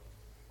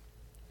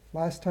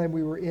Last time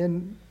we were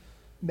in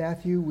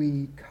Matthew,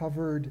 we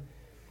covered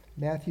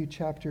Matthew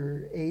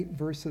chapter 8,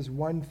 verses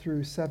 1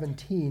 through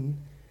 17.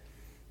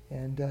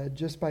 And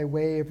just by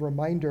way of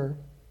reminder,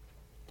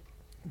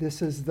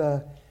 this is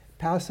the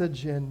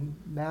passage in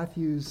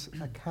Matthew's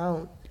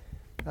account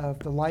of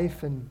the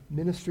life and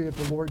ministry of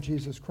the Lord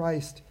Jesus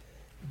Christ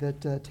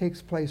that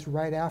takes place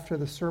right after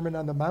the Sermon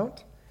on the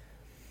Mount.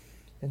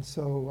 And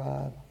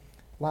so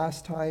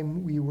last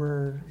time we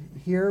were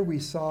here, we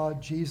saw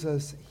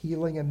Jesus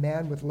healing a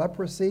man with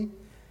leprosy,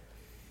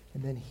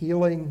 and then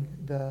healing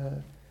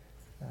the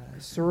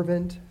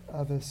servant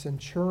of a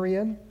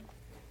centurion,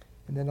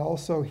 and then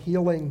also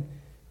healing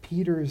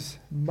Peter's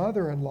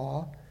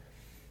mother-in-law,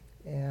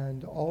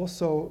 and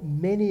also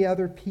many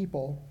other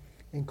people,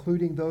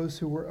 including those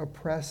who were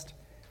oppressed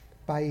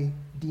by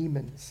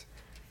demons.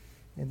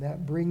 And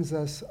that brings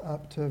us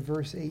up to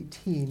verse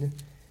 18.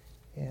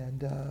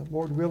 And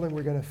Lord willing,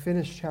 we're going to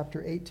finish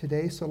chapter 8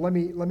 today. So let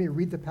me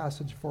read the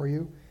passage for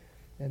you,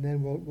 and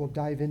then we'll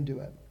dive into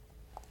it.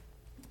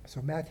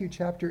 So Matthew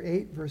chapter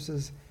 8,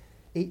 verses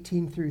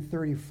 18 through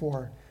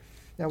 34.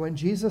 Now when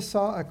Jesus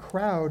saw a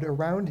crowd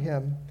around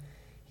him,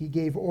 he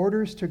gave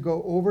orders to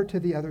go over to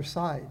the other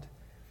side.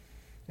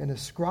 And a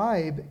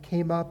scribe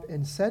came up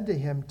and said to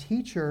him,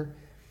 "Teacher,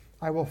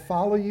 I will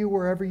follow you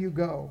wherever you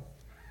go."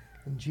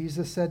 And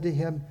Jesus said to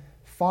him,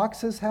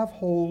 "Foxes have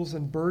holes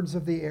and birds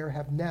of the air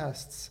have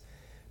nests,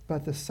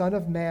 but the Son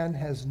of Man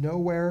has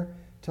nowhere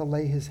to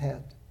lay his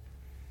head."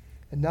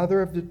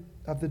 Another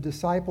of the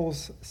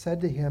disciples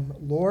said to him,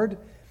 "Lord,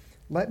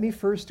 let me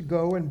first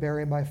go and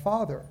bury my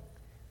father."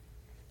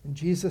 And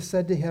Jesus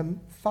said to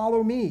him,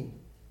 "Follow me,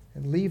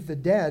 and leave the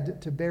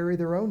dead to bury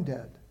their own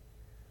dead."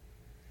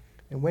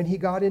 And when he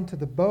got into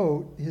the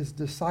boat, his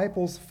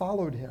disciples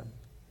followed him.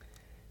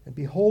 And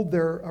behold,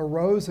 there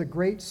arose a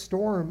great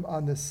storm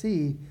on the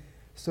sea,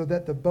 so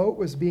that the boat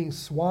was being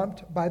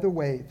swamped by the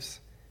waves,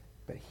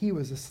 but he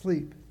was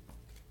asleep.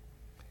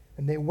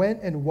 And they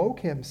went and woke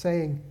him,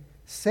 saying,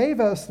 "Save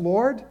us,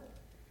 Lord,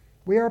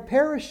 we are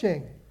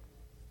perishing."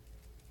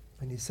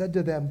 And he said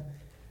to them,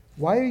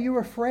 "Why are you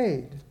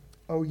afraid,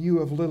 O you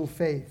of little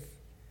faith?"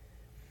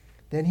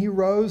 Then he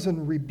rose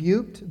and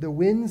rebuked the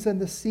winds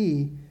and the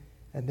sea,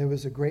 and there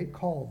was a great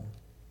calm.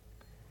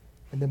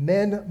 And the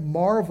men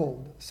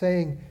marveled,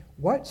 saying,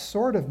 "What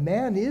sort of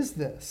man is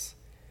this,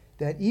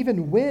 that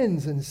even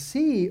winds and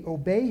sea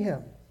obey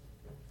him?"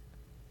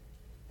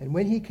 And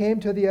when he came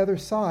to the other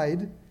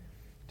side,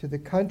 to the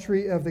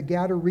country of the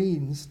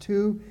Gadarenes,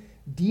 2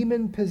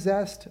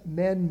 demon-possessed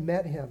men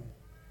met him,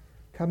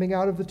 coming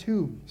out of the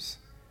tombs,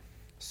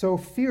 so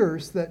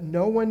fierce that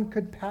no one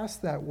could pass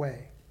that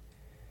way.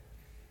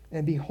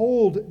 And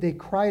behold, they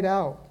cried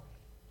out,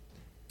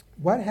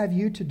 "What have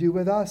you to do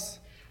with us,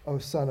 O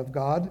Son of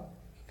God?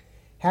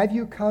 Have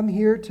you come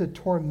here to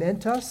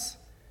torment us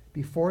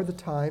before the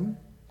time?"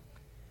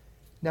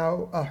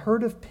 Now a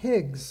herd of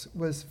pigs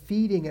was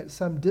feeding at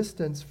some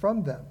distance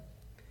from them.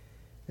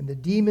 And the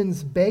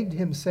demons begged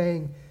him,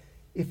 saying,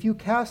 "If you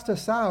cast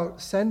us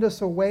out, send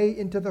us away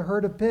into the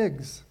herd of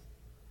pigs."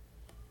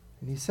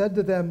 And he said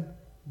to them,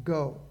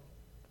 "Go."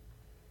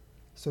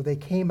 So they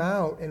came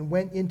out and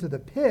went into the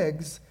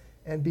pigs,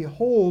 and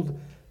behold,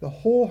 the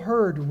whole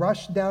herd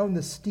rushed down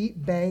the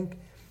steep bank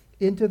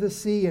into the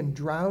sea and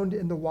drowned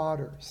in the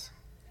waters.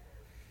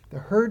 The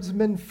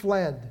herdsmen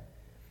fled,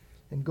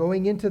 and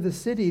going into the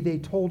city, they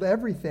told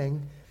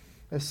everything,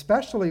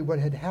 especially what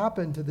had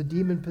happened to the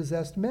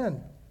demon-possessed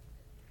men.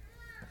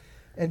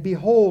 And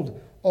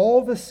behold,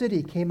 all the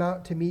city came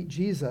out to meet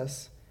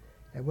Jesus,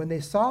 and when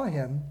they saw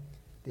him,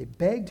 they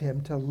begged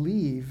him to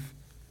leave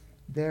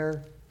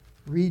their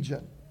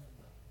region.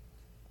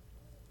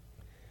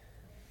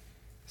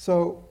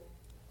 So,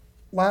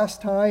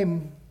 last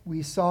time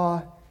we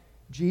saw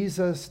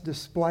Jesus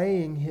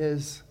displaying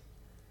his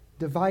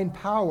divine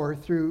power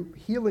through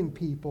healing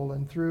people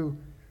and through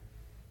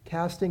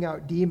casting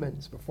out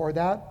demons. Before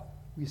that,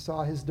 we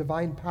saw his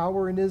divine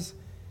power in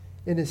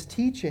his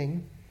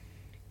teaching.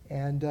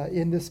 And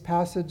in this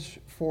passage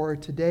for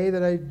today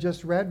that I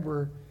just read,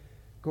 we're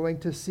going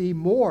to see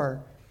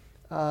more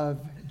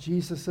of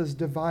Jesus'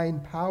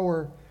 divine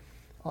power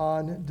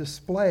on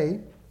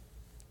display.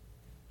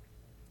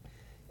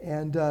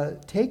 And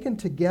taken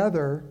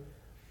together,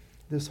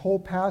 this whole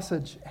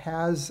passage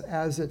has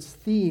as its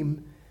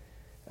theme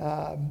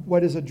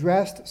what is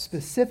addressed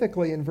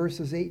specifically in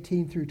verses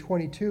 18 through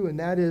 22, and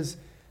that is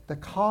the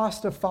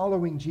cost of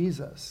following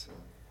Jesus.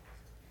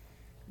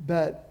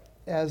 But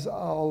as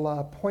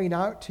I'll point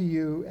out to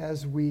you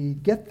as we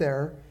get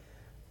there,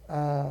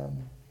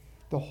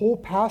 the whole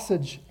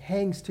passage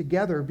hangs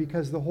together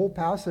because the whole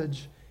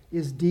passage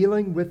is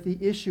dealing with the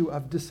issue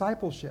of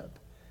discipleship.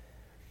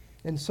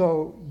 And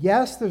so,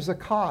 yes, there's a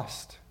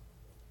cost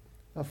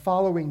of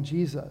following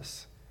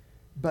Jesus,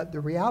 but the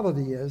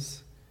reality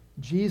is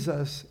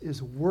Jesus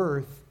is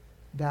worth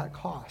that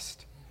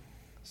cost.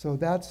 So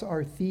that's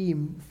our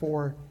theme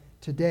for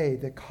today,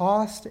 the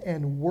cost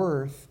and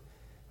worth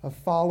of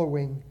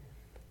following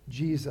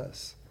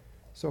Jesus.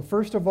 So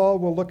first of all,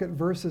 we'll look at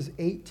verses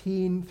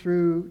 18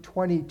 through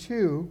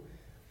 22.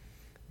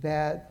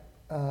 that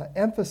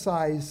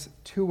emphasize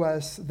to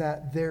us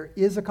that there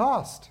is a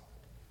cost.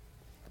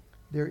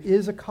 There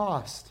is a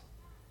cost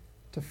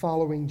to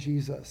following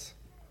Jesus.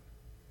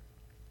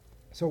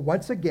 So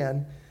once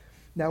again,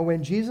 now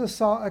when Jesus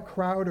saw a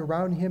crowd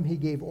around him, he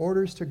gave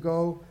orders to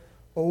go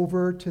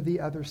over to the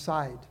other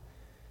side.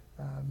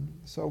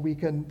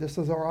 This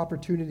is our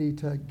opportunity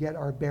to get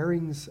our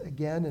bearings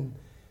again in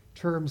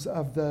terms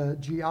of the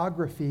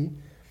geography.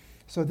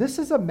 So this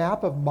is a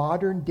map of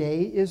modern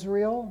day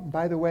Israel.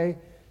 By the way,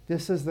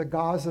 this is the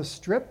Gaza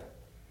Strip,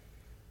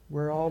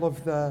 where all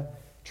of the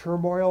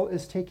turmoil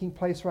is taking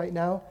place right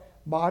now.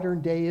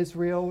 Modern day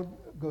Israel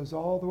goes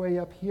all the way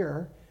up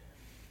here.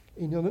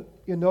 And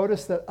you'll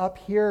notice that up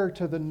here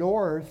to the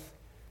north,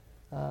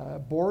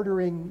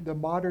 bordering the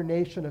modern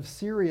nation of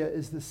Syria,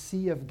 is the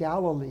Sea of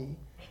Galilee.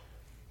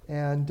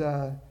 And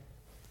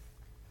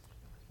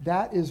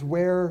that's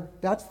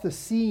the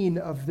scene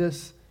of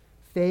this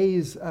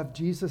phase of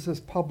Jesus'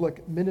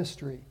 public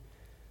ministry.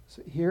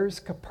 So here's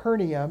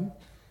Capernaum,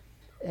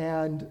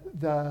 and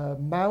the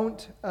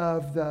Mount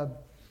of the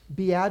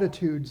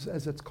Beatitudes,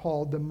 as it's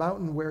called, the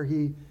mountain where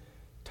he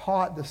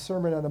taught the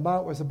Sermon on the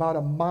Mount, was about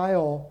a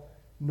mile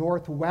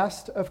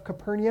northwest of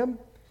Capernaum.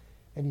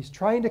 And he's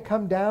trying to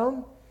come down,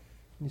 and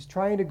he's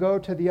trying to go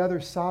to the other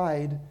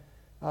side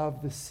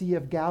of the Sea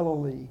of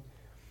Galilee.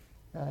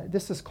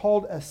 This is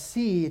called a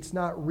sea. It's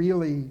not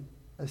really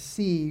a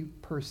sea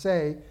per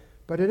se,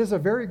 but it is a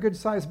very good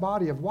sized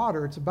body of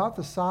water. It's about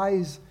the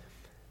size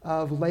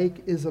of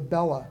Lake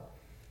Isabella,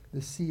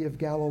 the Sea of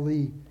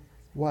Galilee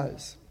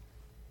was.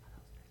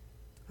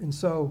 And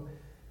so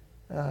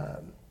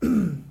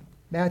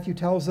Matthew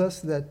tells us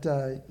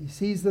that he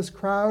sees this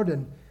crowd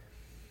and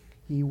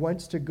he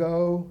wants to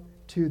go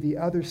to the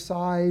other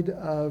side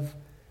of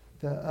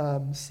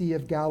the Sea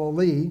of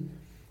Galilee,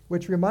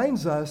 which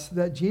reminds us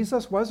that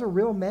Jesus was a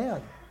real man.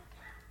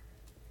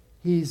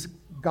 He's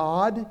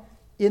God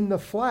in the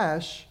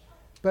flesh,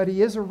 but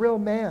he is a real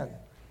man.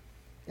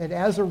 And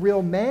as a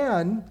real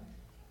man,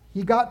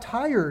 he got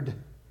tired.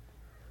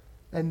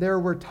 And there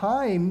were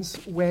times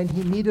when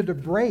he needed a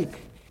break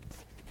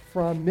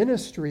from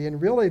ministry. And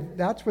really,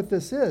 that's what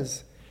this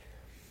is.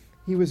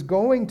 He was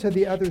going to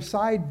the other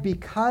side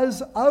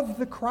because of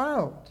the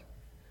crowd.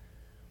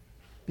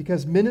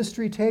 Because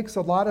ministry takes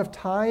a lot of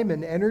time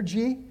and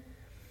energy.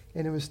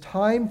 And it was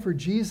time for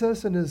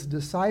Jesus and his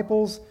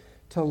disciples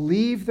to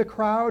leave the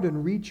crowd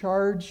and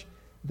recharge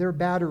their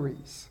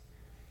batteries.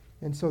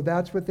 And so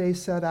that's what they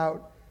set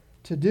out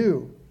to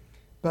do.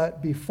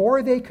 But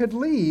before they could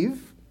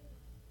leave,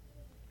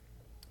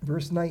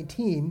 verse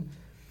 19,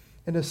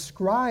 and a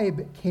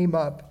scribe came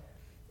up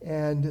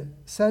and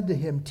said to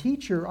him,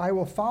 "Teacher, I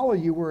will follow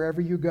you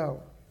wherever you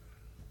go."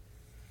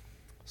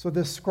 So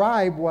the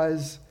scribe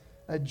was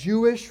a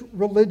Jewish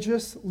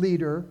religious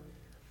leader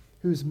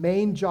whose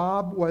main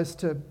job was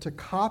to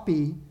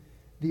copy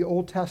the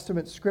Old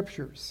Testament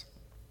scriptures.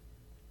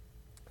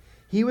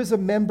 He was a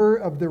member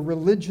of the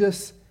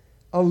religious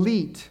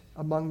elite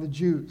among the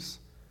Jews,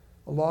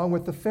 along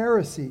with the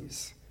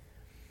Pharisees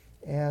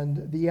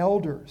and the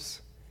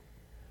elders.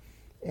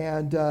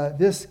 And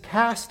this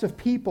caste of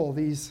people,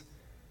 these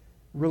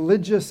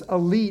religious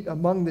elite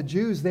among the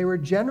Jews, they were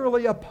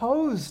generally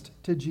opposed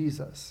to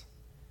Jesus.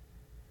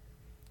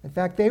 In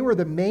fact, they were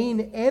the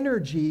main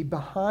energy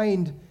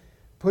behind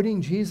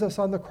putting Jesus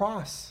on the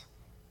cross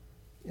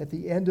at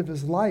the end of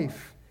his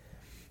life.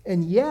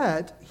 And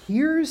yet,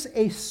 here's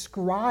a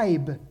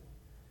scribe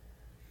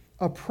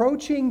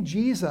approaching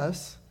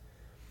Jesus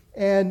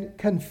and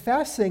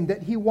confessing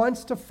that he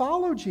wants to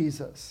follow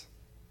Jesus.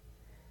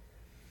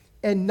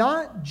 And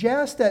not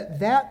just at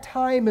that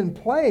time and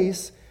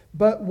place,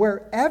 but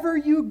wherever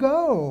you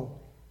go,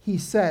 he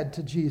said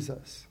to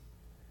Jesus.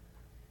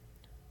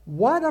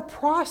 What a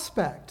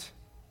prospect.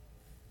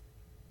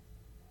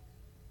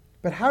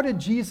 But how did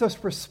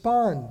Jesus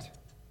respond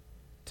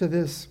to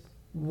this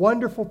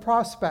wonderful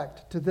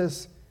prospect, to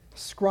this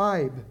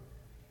scribe?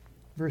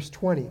 Verse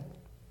 20.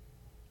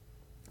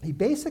 He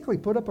basically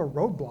put up a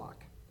roadblock.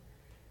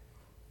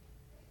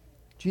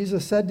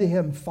 Jesus said to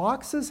him,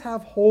 "Foxes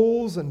have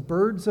holes and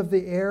birds of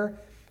the air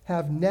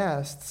have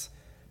nests,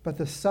 but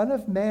the Son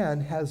of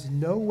Man has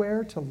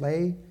nowhere to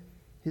lay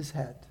his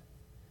head."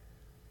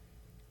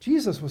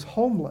 Jesus was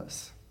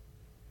homeless.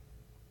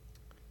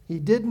 He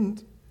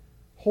didn't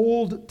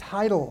hold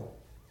title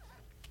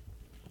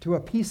to a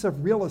piece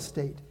of real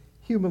estate,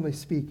 humanly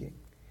speaking.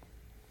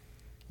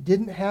 He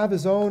didn't have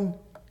his own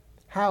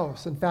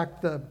house. In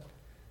fact, the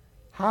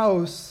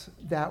house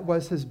that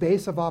was his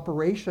base of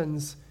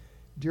operations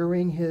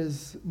during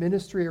his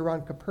ministry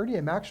around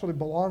Capernaum actually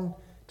belonged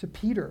to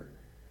Peter.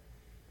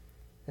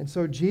 And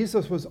so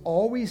Jesus was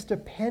always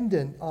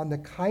dependent on the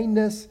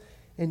kindness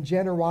and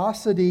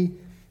generosity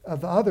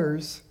of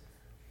others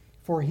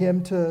for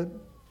him to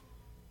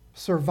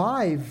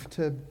survive,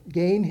 to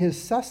gain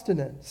his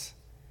sustenance.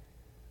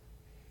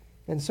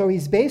 And so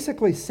he's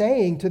basically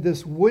saying to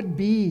this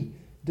would-be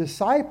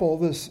disciple,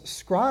 this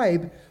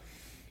scribe,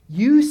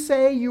 "You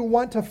say you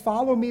want to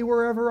follow me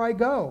wherever I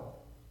go.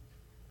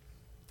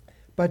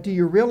 But do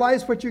you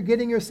realize what you're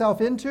getting yourself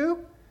into?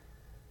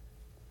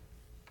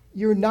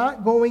 You're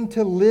not going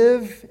to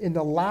live in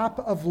the lap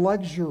of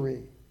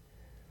luxury.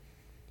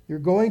 You're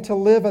going to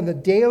live on the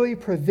daily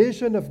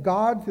provision of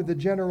God through the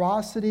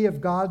generosity of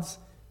God's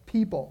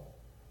people.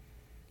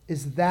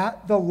 Is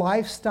that the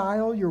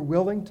lifestyle you're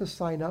willing to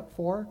sign up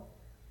for?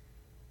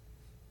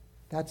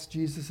 That's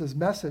Jesus'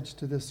 message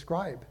to this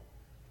scribe.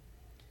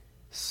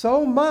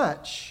 So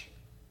much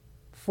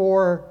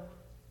for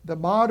the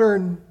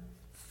modern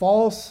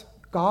false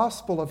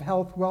gospel of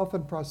health, wealth,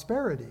 and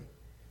prosperity.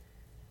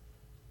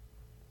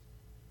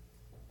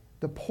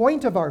 The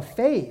point of our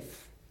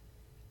faith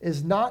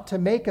is not to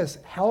make us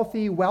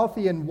healthy,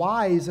 wealthy, and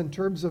wise in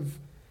terms of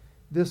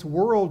this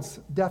world's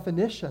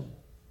definition.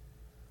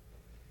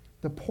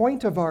 The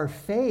point of our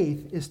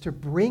faith is to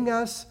bring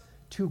us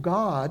to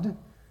God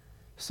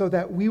so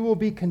that we will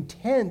be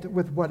content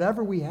with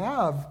whatever we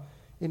have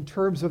in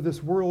terms of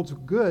this world's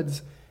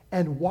goods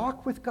and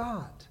walk with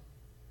God.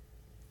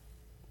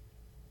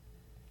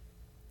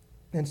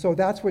 And so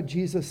that's what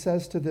Jesus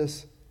says to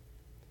this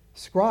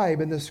scribe.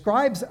 And the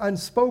scribe's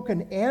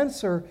unspoken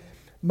answer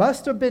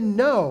must have been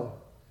no,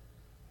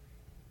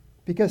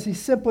 because he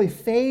simply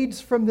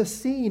fades from the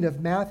scene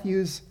of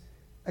Matthew's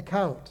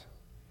account.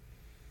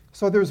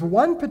 So there's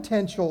one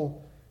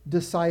potential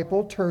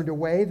disciple turned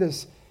away,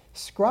 this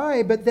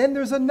scribe, but then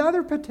there's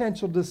another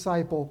potential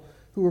disciple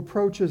who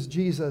approaches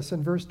Jesus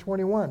in verse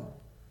 21.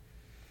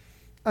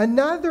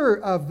 Another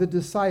of the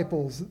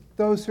disciples,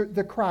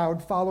 the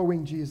crowd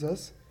following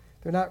Jesus,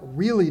 they're not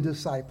really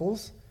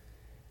disciples,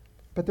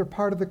 but they're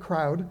part of the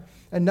crowd.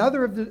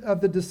 Another of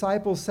the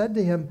disciples said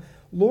to him,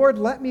 "Lord,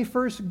 let me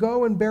first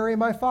go and bury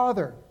my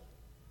father."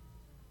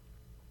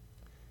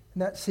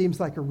 And that seems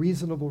like a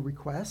reasonable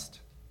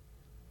request.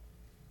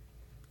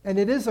 And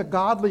it is a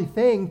godly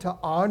thing to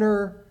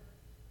honor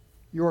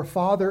your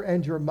father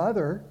and your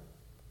mother.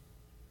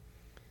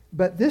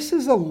 But this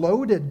is a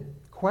loaded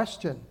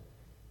question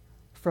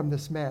from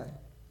this man.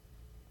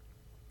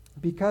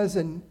 Because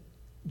in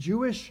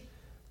Jewish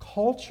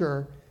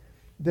culture,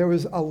 there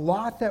was a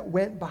lot that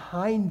went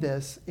behind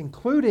this,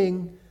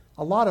 including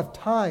a lot of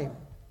time.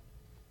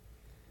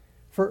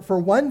 For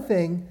one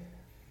thing,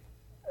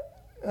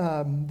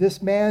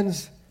 this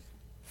man's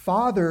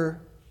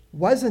father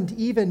wasn't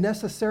even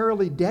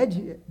necessarily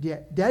dead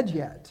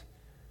yet.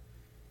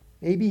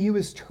 Maybe he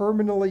was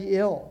terminally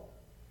ill.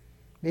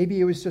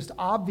 Maybe it was just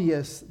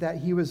obvious that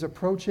he was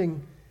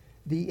approaching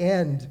the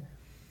end.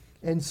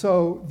 And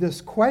so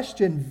this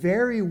question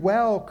very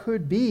well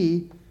could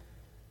be,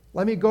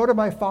 let me go to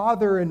my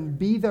father and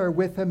be there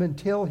with him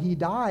until he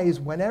dies,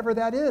 whenever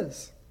that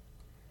is.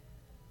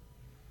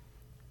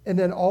 And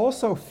then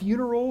also,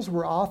 funerals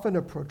were often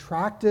a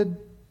protracted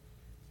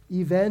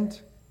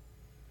event.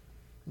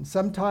 And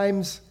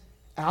sometimes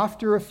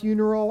after a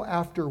funeral,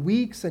 after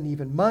weeks and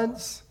even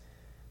months,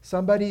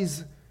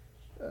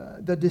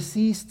 the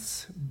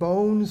deceased's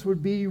bones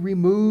would be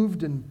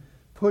removed and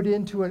put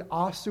into an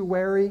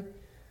ossuary.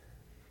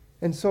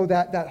 And so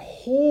that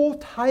whole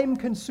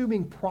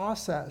time-consuming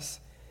process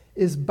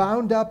is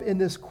bound up in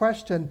this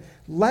question,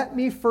 let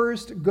me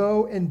first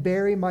go and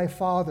bury my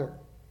father.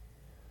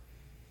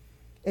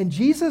 And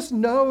Jesus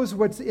knows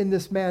what's in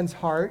this man's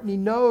heart, and he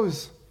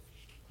knows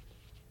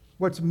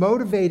what's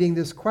motivating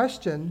this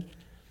question.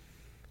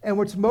 And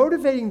what's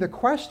motivating the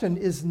question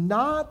is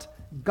not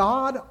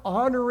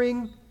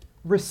God-honoring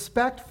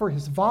respect for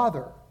his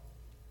father.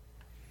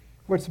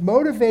 What's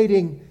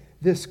motivating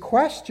this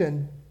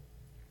question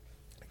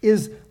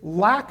is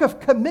lack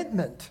of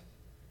commitment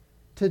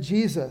to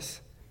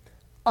Jesus,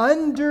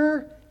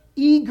 under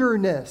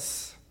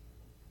eagerness,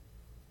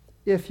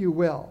 if you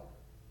will.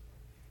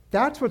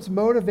 That's what's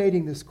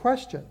motivating this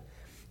question.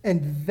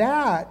 And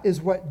that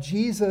is what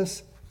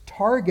Jesus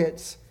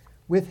targets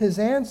with his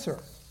answer.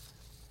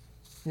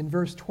 In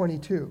verse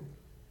 22,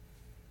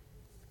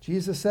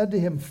 Jesus said to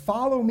him,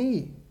 "Follow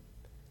me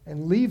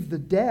and leave the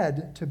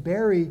dead to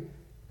bury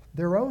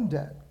their own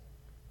dead."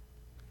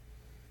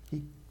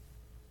 He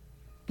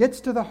gets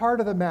to the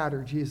heart of the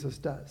matter, Jesus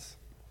does.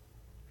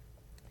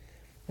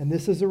 And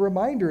this is a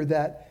reminder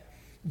that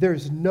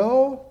there's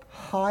no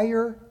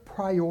higher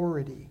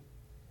priority,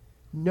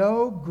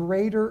 no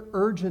greater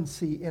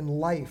urgency in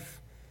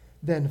life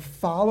than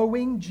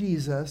following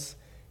Jesus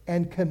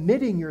and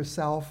committing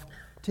yourself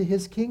to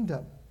his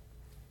kingdom.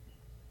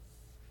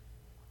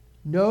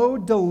 No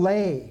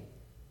delay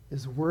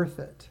is worth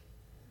it.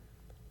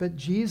 But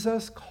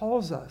Jesus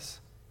calls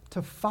us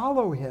to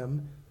follow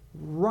him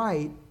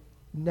right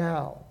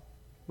now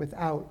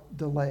without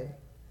delay.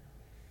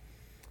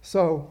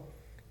 So,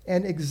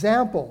 an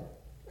example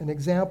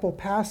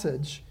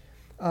passage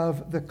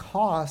of the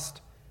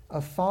cost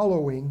of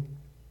following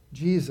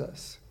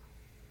Jesus.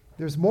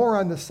 There's more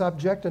on the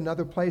subject in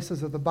other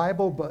places of the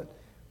Bible, but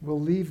we'll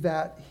leave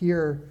that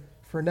here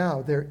for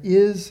now. There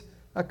is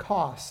a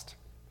cost.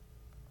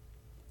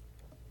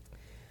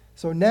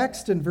 So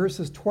next, in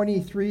verses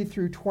 23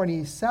 through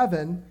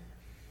 27,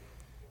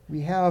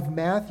 we have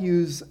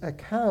Matthew's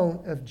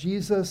account of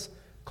Jesus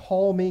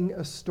calming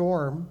a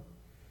storm,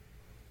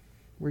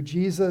 where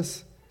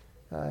Jesus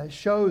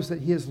shows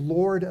that he is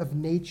Lord of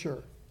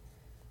nature.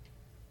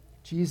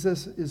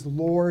 Jesus is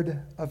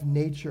Lord of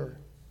nature.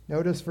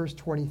 Notice verse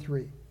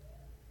 23.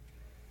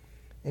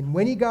 And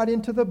when he got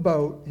into the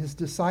boat, his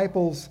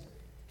disciples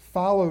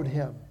followed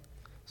him.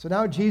 So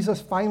now Jesus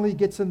finally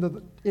gets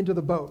into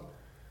the boat.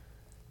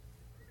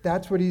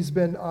 That's what he's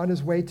been on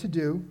his way to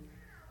do.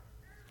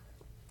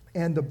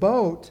 And the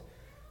boat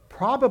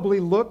probably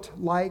looked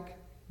like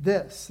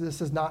this.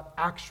 This is not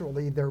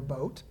actually their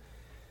boat,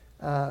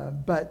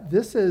 but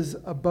this is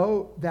a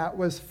boat that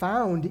was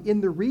found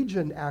in the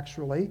region,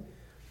 actually,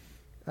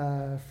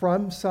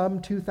 from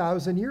some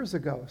 2,000 years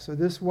ago. So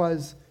this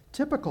was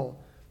typical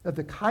of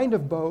the kind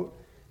of boat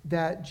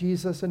that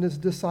Jesus and his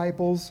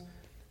disciples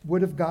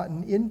would have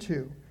gotten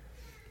into.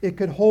 It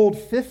could hold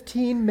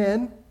 15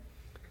 men.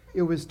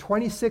 It was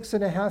 26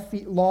 and a half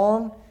feet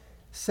long,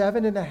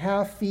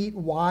 7.5 feet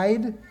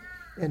wide,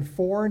 and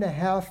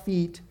 4.5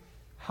 feet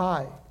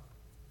high.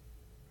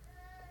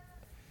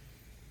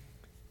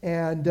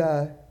 And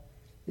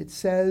it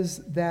says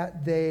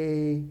that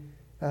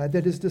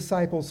that his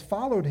disciples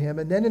followed him.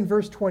 And then in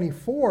verse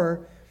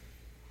 24,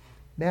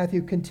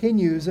 Matthew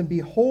continues, and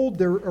behold,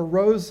 there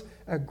arose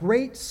a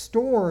great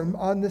storm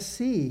on the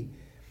sea,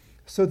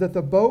 so that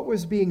the boat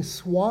was being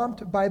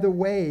swamped by the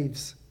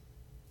waves.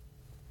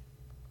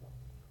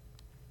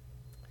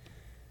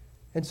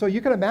 And so you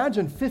can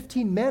imagine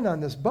 15 men on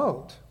this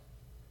boat,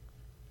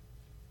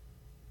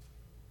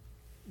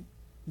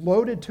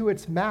 loaded to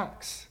its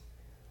max.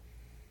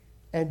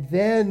 And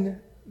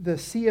then the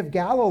Sea of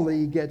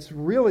Galilee gets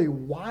really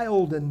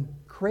wild and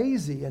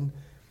crazy. And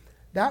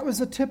that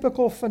was a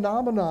typical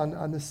phenomenon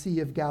on the Sea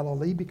of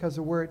Galilee because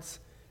of where it's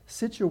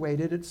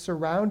situated. It's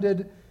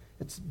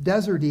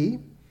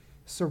deserty,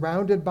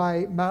 surrounded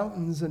by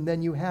mountains, and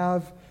then you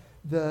have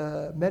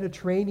the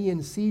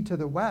Mediterranean Sea to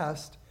the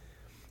west.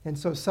 And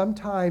so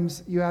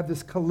sometimes you have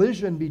this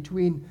collision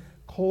between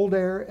cold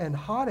air and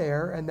hot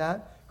air, and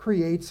that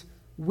creates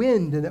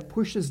wind, and it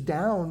pushes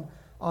down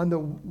on the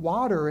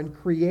water and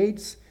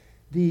creates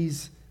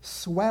these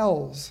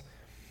swells.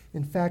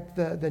 In fact,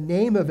 the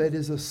name of it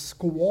is a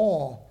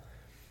squall,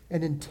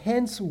 an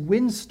intense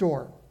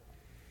windstorm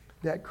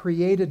that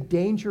created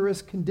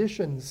dangerous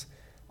conditions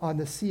on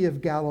the Sea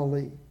of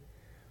Galilee.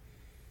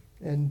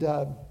 And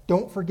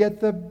don't forget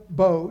the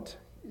boat.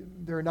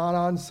 They're not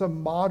on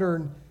some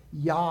modern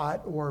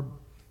yacht or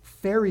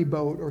ferry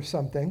boat or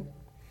something.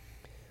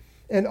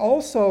 And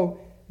also,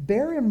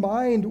 bear in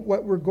mind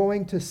what we're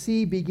going to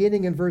see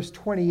beginning in verse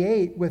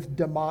 28 with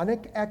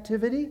demonic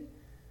activity.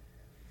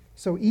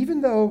 So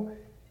even though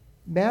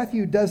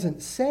Matthew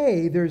doesn't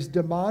say there's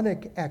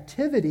demonic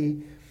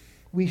activity,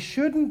 we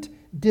shouldn't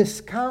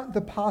discount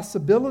the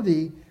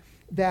possibility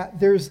that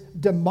there's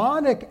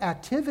demonic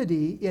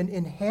activity in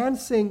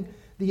enhancing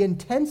the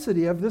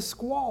intensity of the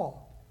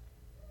squall.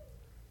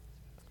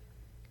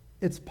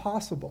 It's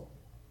possible.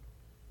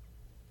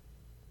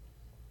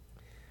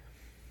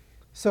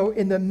 So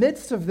in the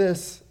midst of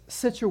this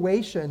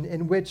situation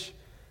in which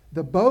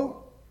the boat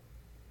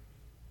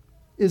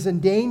is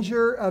in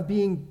danger of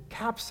being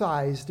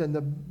capsized and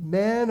the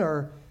men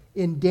are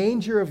in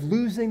danger of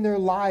losing their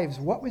lives,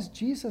 what was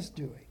Jesus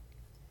doing?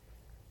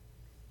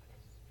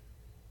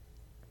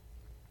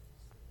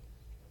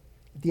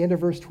 At the end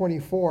of verse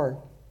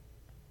 24,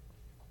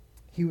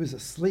 he was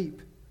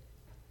asleep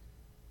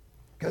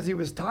because he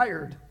was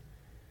tired.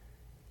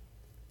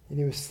 And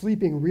he was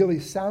sleeping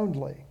really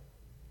soundly.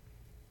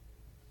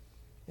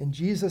 And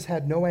Jesus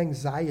had no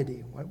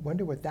anxiety. I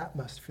wonder what that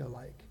must feel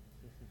like.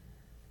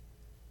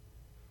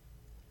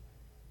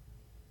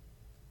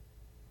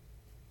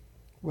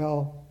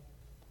 Well,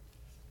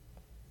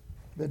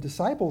 the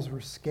disciples were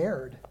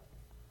scared.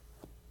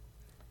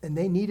 And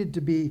they needed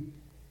to be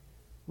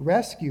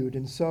rescued.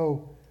 And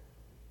so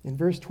in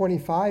verse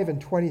 25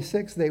 and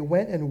 26, they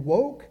went and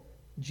woke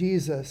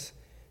Jesus,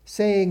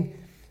 saying,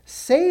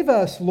 "Save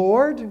us,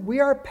 Lord, we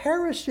are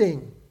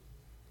perishing."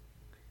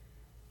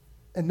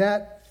 And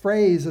that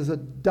phrase is a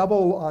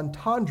double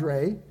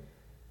entendre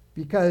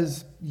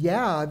because,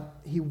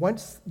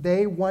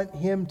 they want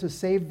him to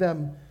save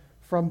them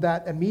from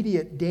that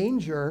immediate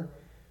danger,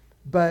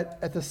 but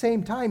at the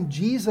same time,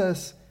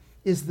 Jesus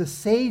is the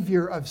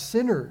Savior of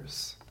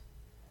sinners.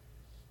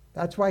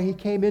 That's why he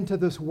came into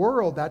this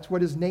world. That's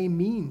what his name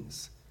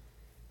means,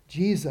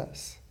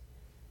 Jesus.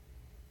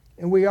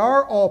 And we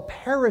are all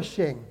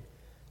perishing,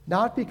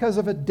 not because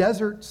of a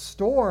desert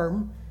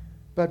storm,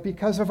 but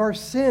because of our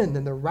sin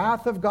and the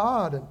wrath of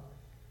God. And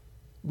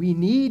we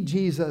need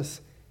Jesus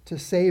to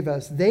save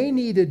us. They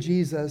needed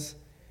Jesus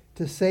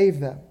to save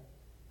them.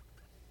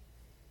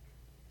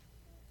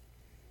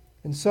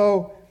 And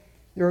so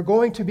there are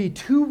going to be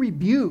two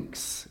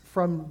rebukes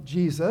from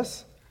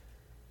Jesus.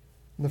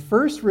 And the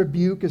first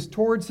rebuke is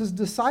towards his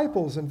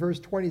disciples in verse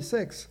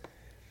 26.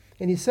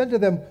 And he said to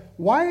them,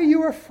 "Why are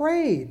you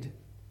afraid,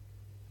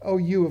 O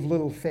you of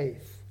little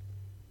faith?"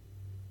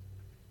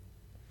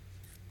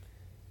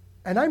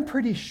 And I'm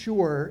pretty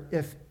sure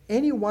if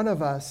any one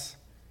of us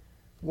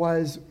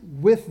was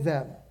with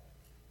them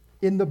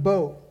in the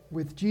boat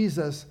with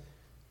Jesus,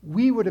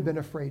 we would have been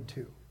afraid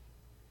too.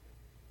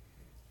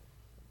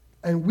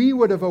 And we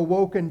would have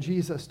awoken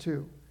Jesus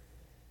too,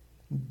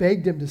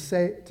 begged him to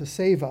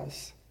save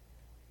us.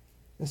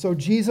 And so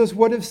Jesus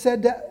would have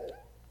said to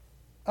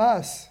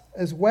us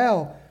as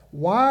well,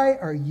 "Why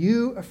are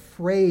you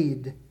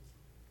afraid,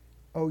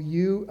 O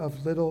you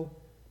of little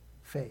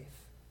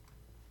faith?"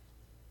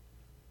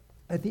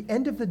 At the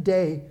end of the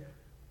day,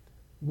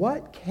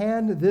 what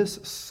can this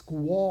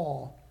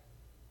squall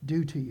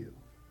do to you?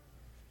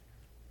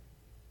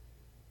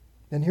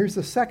 Then here's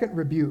the second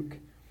rebuke.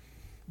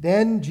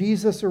 Then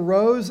Jesus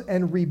arose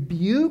and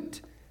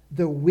rebuked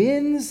the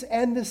winds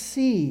and the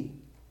sea.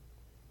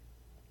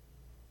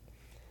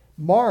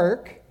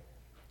 Mark,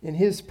 in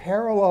his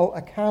parallel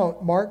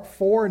account, Mark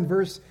 4 and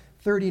verse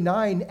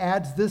 39,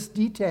 adds this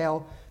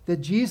detail that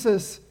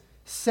Jesus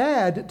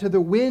said to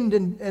the wind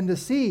and the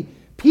sea,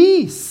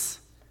 "Peace,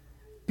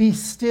 be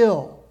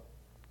still."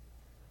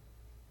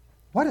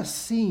 What a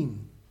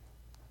scene.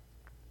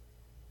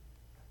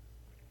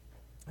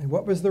 And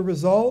what was the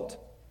result?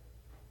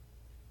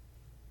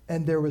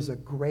 And there was a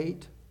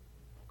great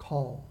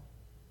calm.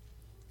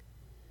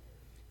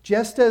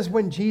 Just as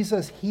when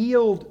Jesus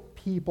healed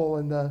people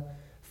in the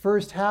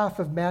first half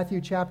of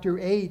Matthew chapter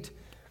 8,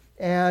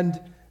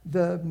 and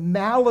the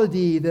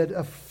malady that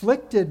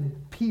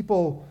afflicted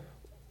people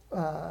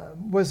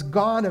was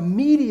gone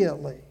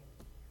immediately.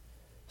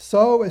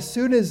 So as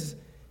soon as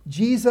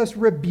Jesus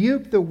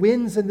rebuked the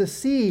winds and the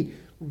sea,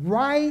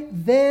 right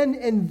then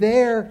and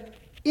there,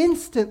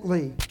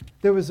 instantly,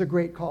 there was a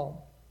great calm.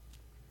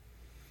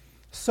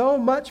 So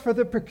much for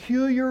the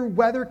peculiar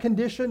weather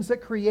conditions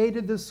that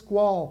created this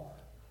squall.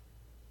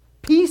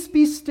 Peace,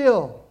 be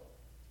still.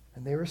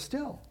 And they were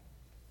still.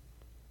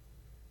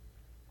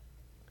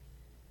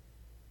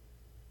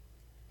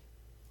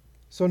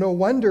 So no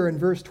wonder in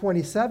verse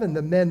 27,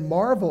 the men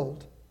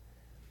marveled,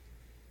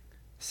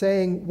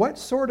 saying, "What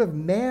sort of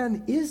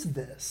man is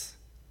this,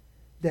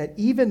 that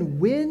even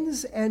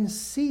winds and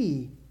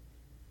sea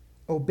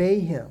obey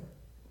him?"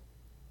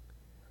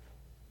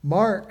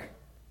 Mark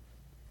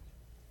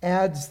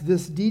adds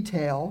this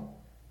detail.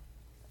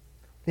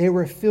 They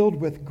were filled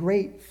with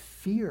great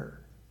fear.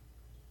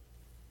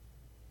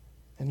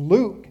 And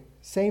Luke,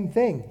 same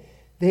thing.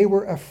 They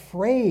were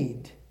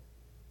afraid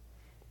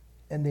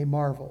and they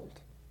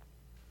marveled.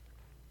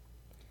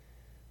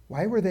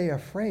 Why were they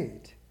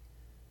afraid?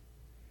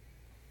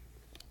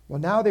 Well,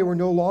 now they were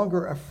no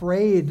longer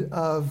afraid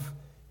of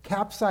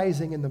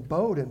capsizing in the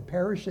boat and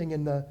perishing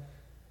in the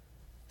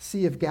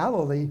Sea of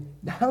Galilee.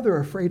 Now they're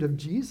afraid of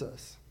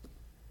Jesus.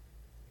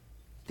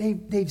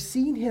 They've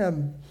seen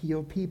him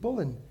heal people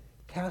and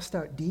cast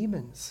out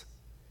demons.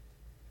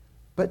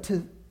 But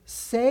to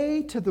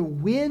say to the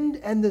wind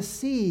and the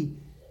sea,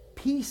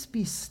 "Peace,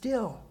 be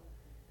still,"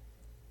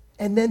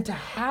 and then to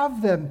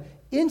have them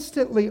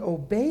instantly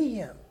obey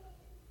him.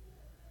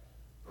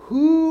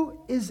 Who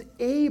is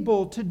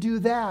able to do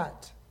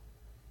that?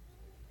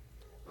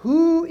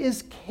 Who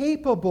is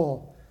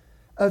capable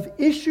of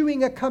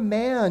issuing a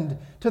command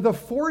to the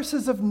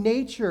forces of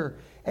nature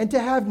and to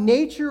have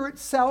nature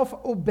itself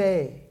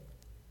obey?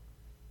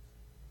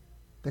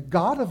 The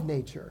God of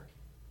nature.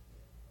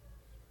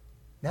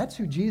 That's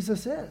who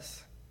Jesus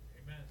is.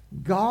 Amen.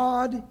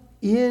 God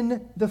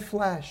in the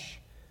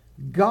flesh.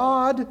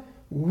 God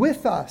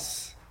with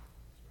us.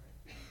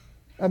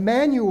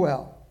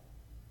 Emmanuel.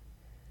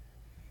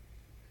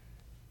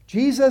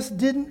 Jesus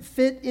didn't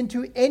fit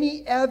into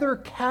any other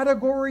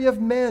category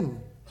of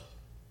men.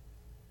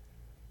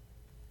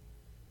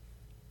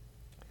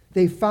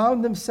 They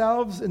found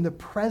themselves in the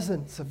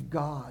presence of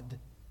God.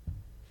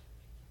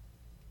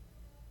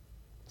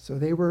 So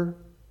they were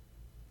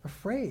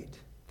afraid,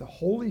 the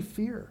holy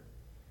fear.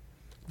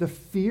 The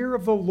fear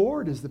of the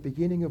Lord is the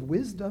beginning of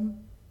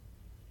wisdom.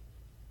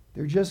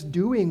 They're just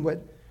doing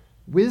what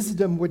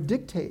wisdom would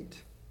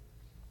dictate.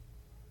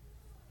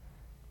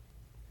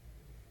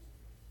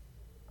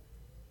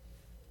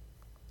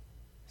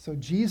 So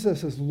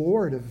Jesus is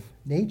Lord of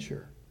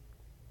nature.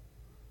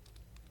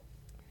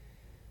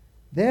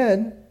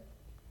 Then,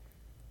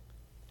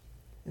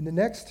 in the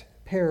next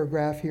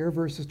paragraph here,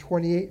 verses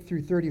 28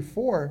 through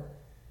 34,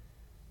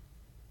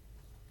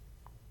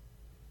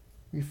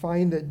 we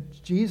find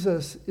that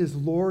Jesus is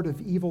Lord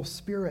of evil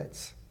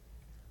spirits.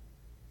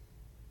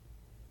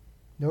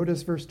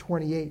 Notice verse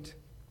 28.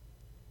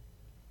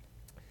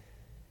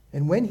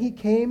 And when he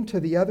came to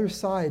the other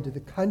side, to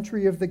the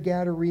country of the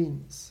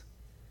Gadarenes.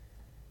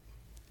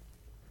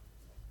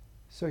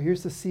 So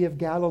here's the Sea of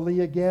Galilee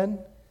again.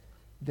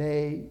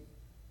 They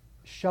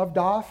shoved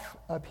off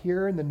up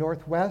here in the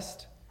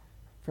northwest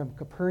from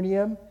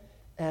Capernaum.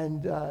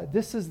 And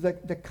this is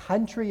the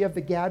country of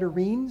the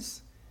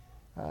Gadarenes.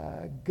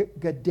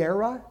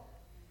 Gadara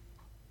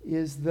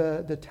is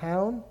the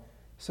town.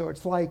 So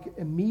it's like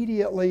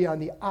immediately on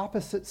the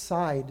opposite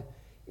side.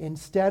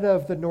 Instead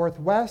of the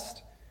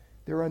northwest,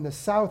 they're on the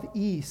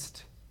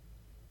southeast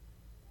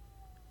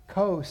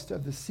coast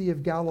of the Sea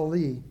of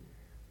Galilee.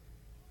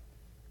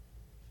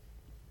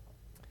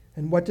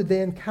 And what did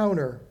they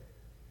encounter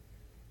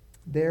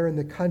there in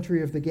the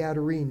country of the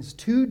Gadarenes?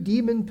 2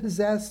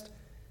 demon-possessed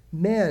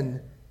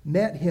men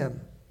met him.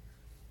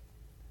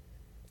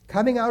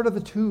 coming out of the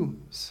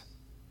tombs.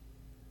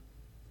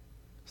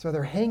 So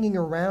they're hanging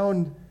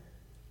around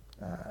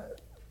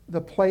the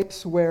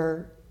place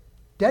where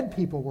dead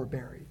people were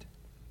buried.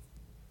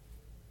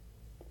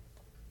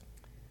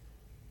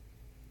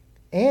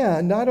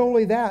 And not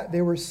only that,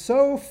 they were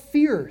so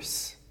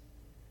fierce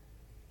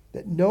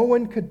that no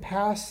one could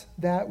pass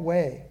that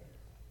way.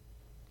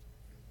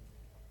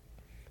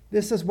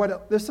 This is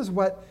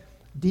what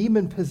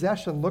demon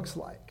possession looks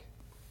like.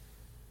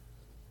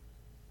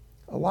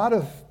 A lot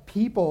of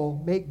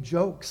people make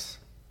jokes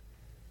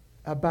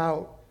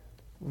about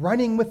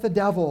running with the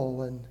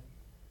devil and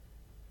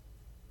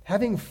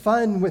having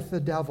fun with the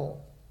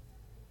devil.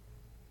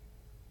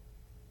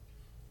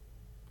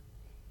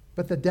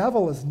 But the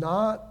devil is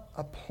not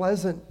a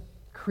pleasant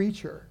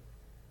creature.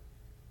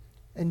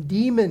 And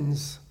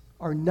demons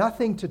are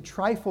nothing to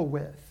trifle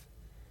with.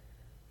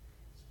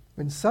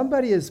 When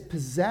somebody is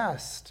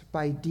possessed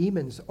by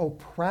demons,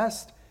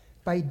 oppressed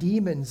by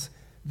demons,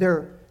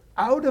 they're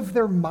out of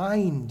their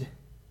mind.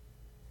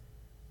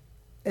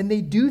 And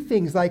they do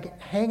things like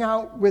hang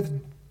out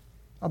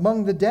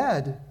among the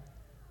dead.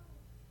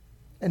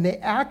 And they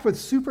act with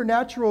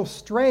supernatural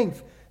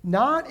strength,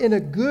 not in a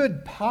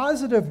good,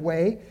 positive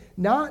way,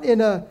 not in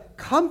a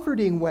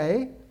comforting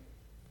way,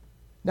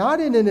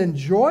 not in an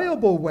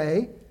enjoyable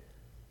way,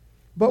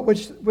 but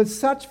with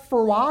such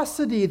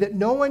ferocity that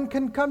no one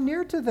can come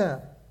near to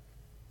them.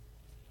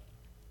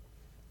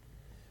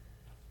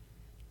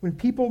 When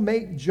people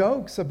make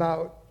jokes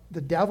about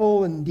the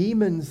devil and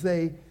demons,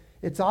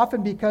 it's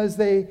often because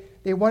they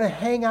want to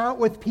hang out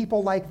with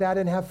people like that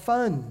and have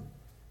fun.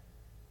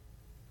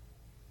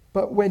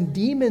 But when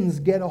demons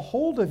get a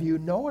hold of you,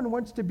 no one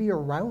wants to be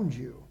around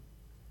you.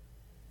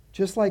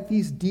 Just like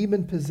these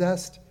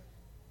demon-possessed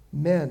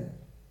men.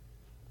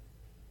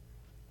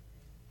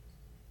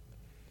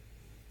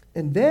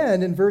 And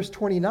then in verse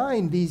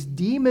 29, these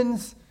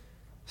demons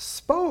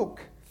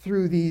spoke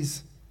through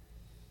these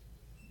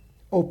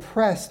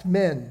oppressed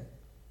men.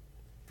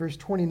 Verse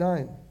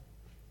 29.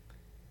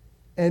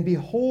 And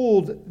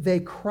behold, they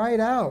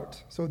cried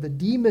out. So the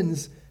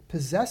demons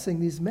possessing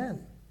these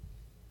men.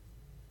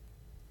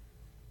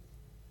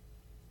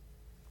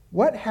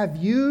 What have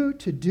you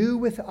to do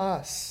with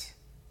us,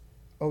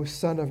 O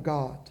Son of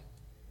God?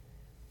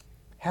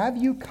 Have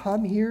you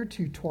come here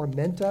to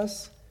torment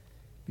us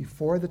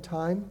before the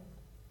time?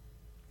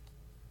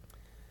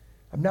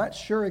 I'm not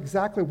sure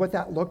exactly what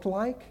that looked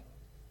like,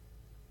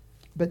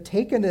 but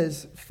taken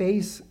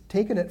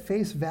at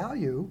face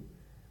value,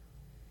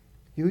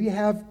 you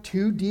have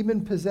two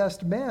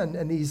demon-possessed men,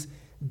 and these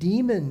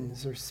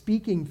demons are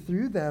speaking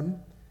through them.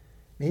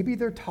 Maybe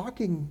they're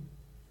talking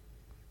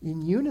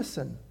in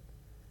unison.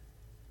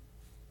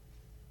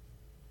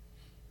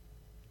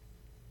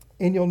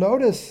 And you'll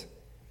notice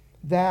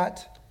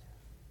that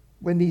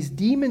when these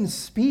demons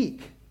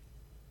speak,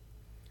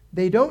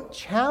 they don't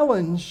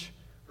challenge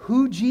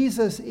who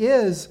Jesus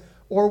is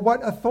or what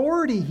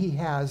authority he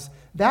has.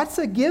 That's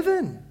a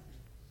given.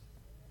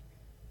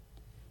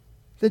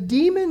 The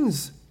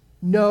demons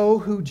know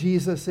who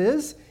Jesus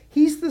is.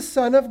 He's the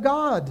Son of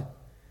God.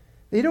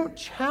 They don't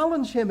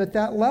challenge him at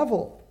that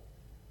level.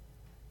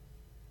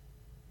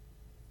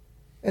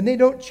 And they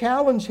don't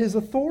challenge his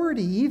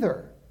authority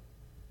either.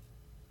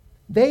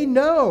 They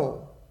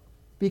know,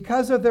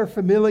 because of their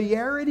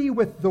familiarity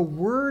with the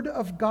Word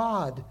of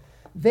God,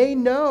 they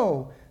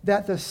know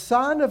that the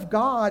Son of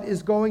God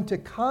is going to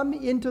come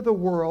into the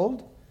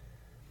world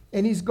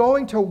and he's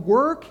going to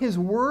work his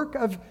work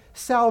of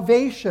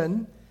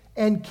salvation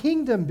and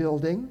kingdom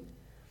building,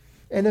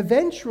 and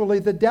eventually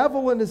the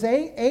devil and his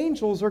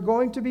angels are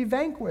going to be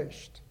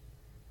vanquished.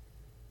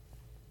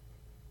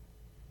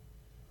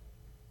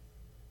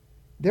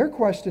 Their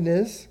question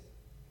is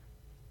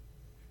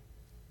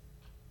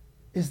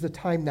the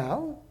time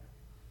now?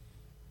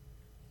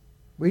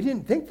 We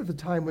didn't think that the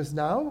time was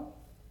now.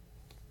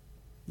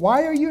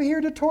 Why are you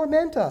here to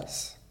torment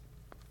us?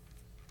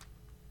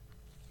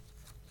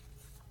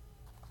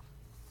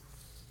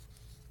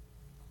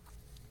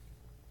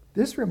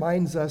 This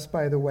reminds us,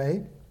 by the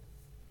way,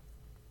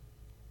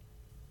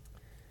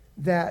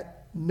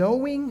 that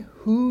knowing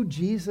who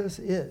Jesus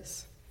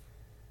is,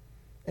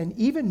 and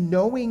even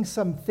knowing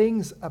some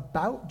things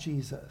about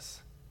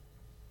Jesus,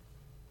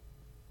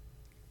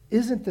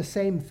 isn't the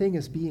same thing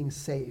as being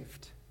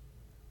saved.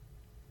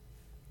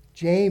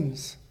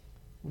 James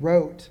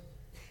wrote,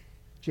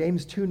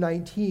 James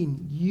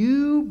 2:19,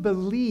 you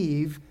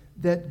believe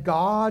that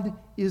God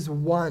is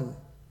one.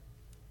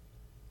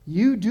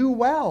 You do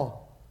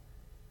well.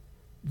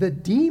 The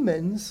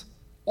demons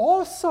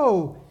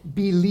also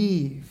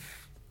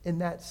believe in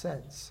that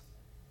sense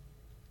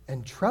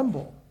and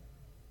tremble.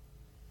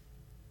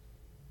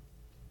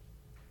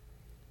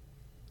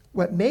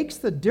 What makes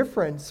the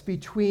difference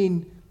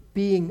between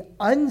being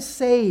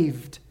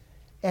unsaved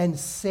and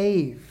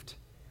saved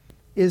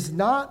is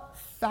not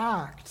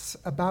facts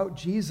about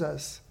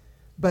Jesus,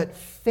 but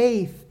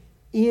faith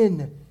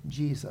in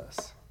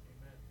Jesus.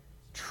 Amen.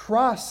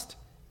 Trust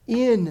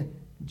in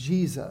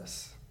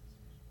Jesus.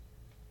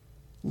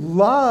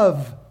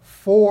 Love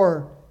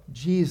for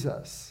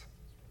Jesus.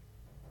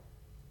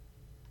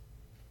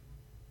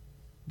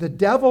 The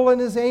devil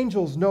and his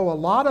angels know a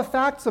lot of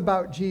facts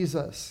about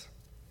Jesus.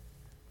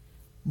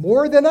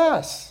 More than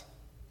us,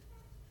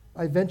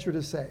 I venture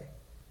to say.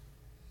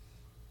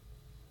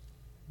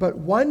 But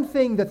one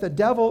thing that the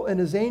devil and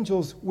his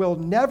angels will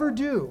never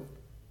do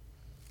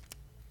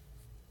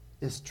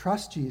is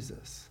trust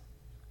Jesus,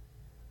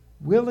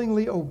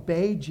 willingly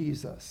obey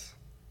Jesus,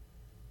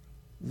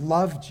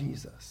 love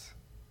Jesus.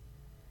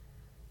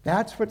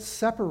 That's what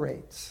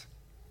separates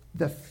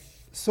the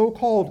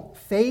so-called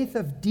faith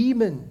of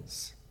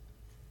demons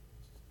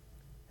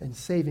and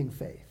saving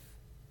faith.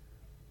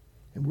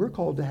 And we're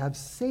called to have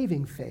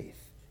saving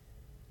faith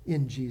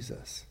in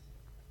Jesus.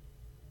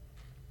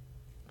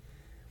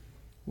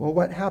 Well,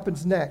 what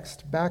happens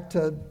next? Back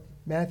to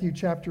Matthew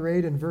chapter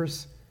 8 and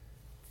verse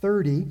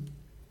 30.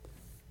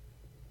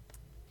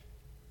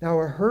 Now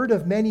a herd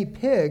of many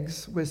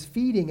pigs was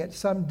feeding at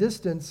some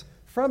distance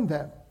from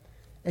them.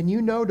 And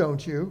you know,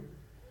 don't you,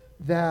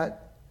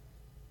 that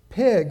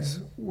pigs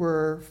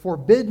were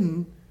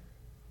forbidden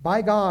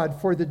by God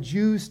for the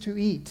Jews to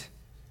eat.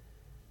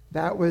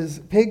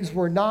 Pigs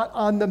were not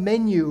on the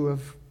menu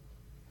of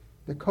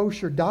the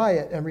kosher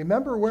diet. And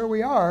remember where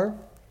we are.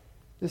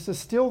 This is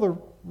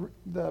still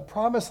the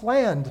promised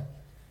land.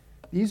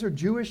 These are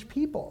Jewish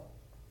people.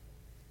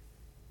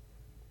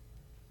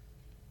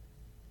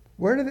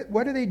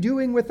 What are they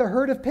doing with the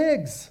herd of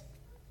pigs?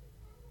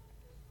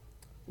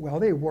 Well,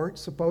 they weren't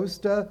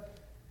supposed to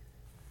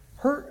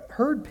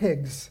herd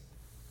pigs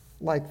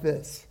like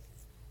this.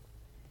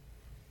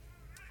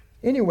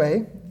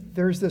 Anyway,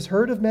 there's this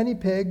herd of many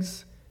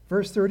pigs,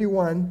 verse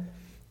 31,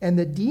 and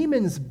the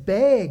demons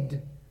begged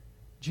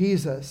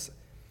Jesus,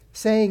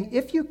 saying,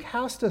 "If you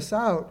cast us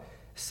out,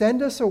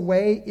 send us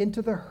away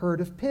into the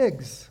herd of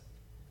pigs."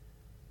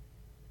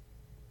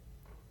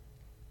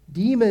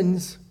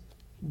 Demons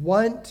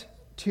want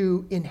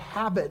to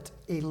inhabit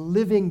a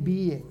living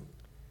being.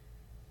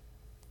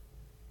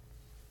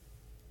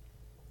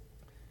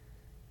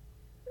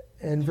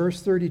 And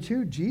verse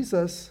 32,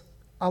 Jesus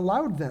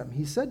allowed them.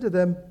 He said to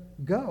them,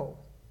 "Go."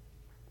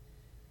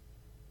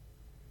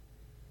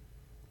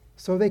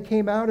 So they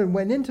came out and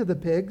went into the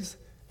pigs.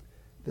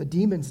 The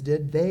demons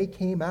did. They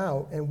came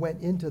out and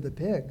went into the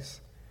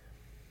pigs.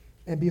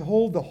 And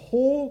behold, the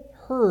whole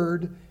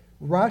herd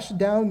rushed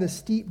down the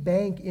steep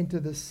bank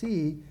into the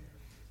sea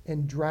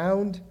and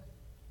drowned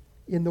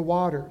in the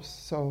waters.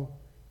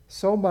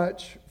 So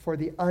much for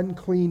the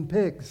unclean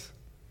pigs.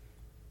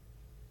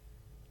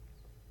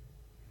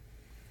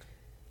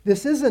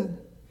 This isn't,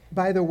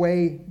 by the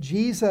way,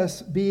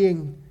 Jesus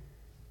being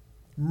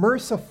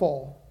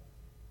merciful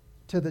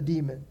to the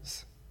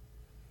demons.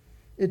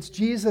 It's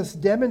Jesus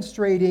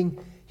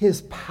demonstrating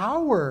his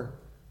power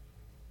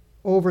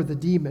over the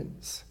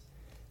demons.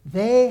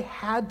 They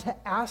had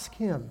to ask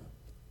him,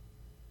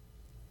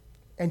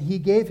 and he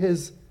gave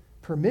his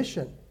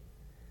permission.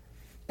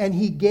 And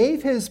he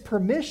gave his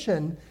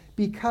permission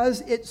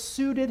because it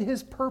suited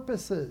his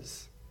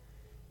purposes.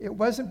 It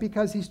wasn't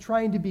because he's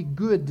trying to be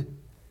good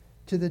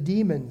to the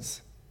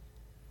demons.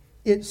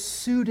 It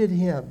suited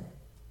him.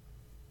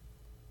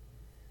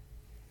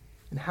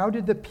 And how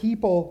did the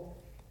people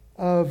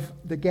of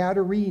the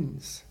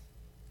Gadarenes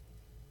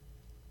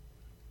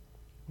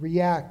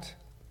react?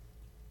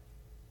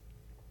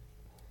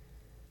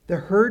 The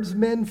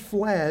herdsmen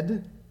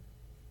fled,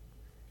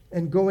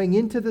 and going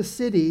into the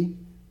city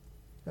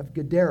of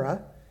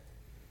Gadara,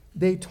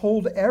 they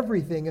told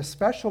everything,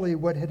 especially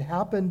what had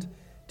happened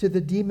to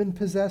the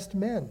demon-possessed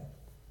men.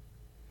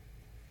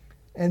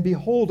 And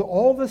behold,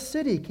 all the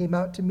city came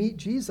out to meet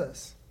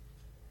Jesus.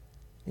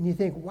 And you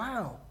think,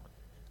 wow,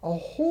 a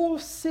whole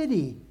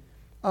city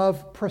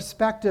of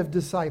prospective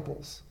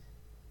disciples.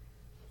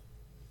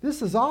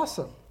 This is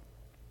awesome.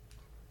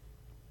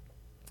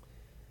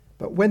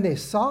 But when they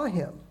saw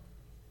him,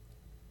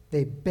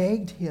 they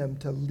begged him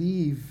to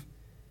leave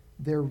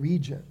their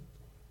region.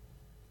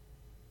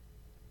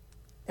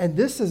 And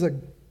this is a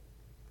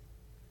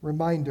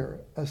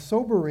reminder, a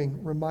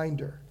sobering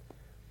reminder,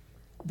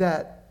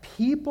 that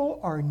people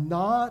are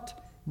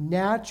not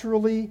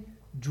naturally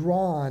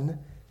drawn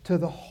to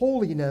the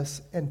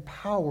holiness and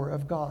power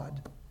of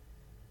God.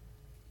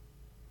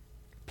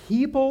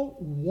 People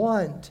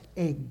want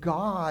a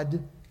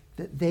God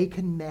that they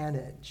can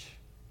manage,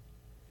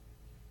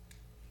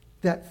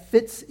 that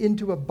fits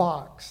into a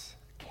box,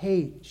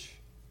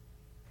 cage.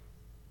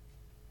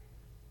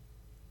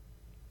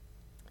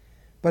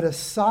 But a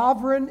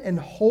sovereign and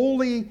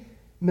holy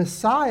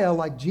Messiah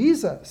like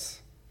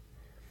Jesus,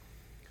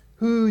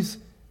 who's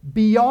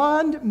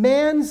beyond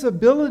man's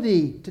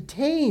ability to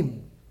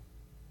tame,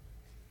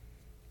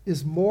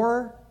 is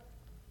more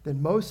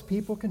than most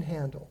people can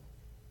handle,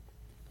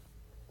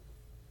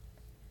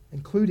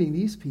 including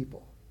these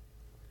people.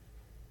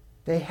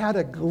 They had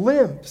a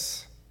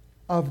glimpse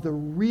of the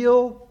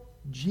real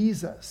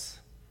Jesus,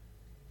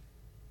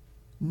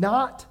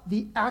 not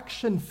the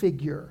action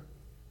figure,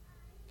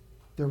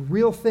 the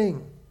real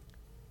thing.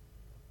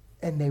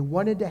 And they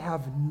wanted to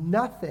have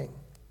nothing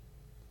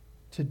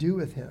to do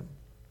with him.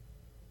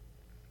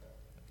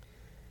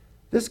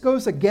 This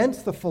goes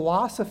against the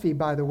philosophy,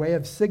 by the way,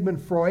 of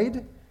Sigmund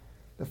Freud,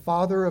 the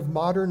father of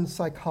modern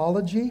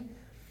psychology,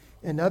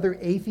 and other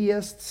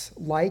atheists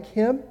like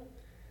him,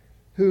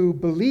 who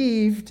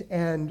believed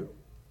and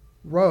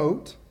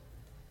wrote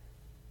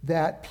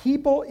that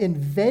people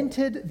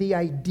invented the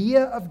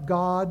idea of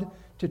God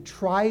to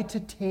try to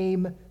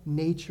tame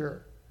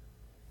nature.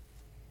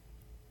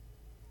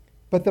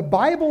 But the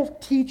Bible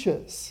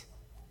teaches,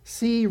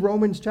 see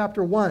Romans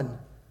chapter 1,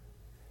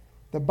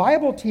 the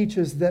Bible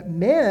teaches that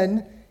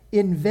men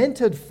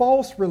invented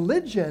false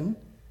religion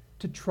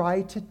to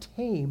try to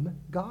tame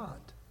God.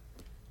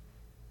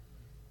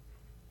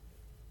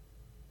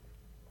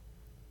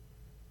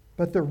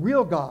 But the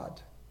real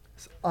God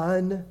is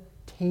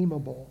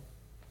untamable.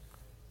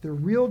 The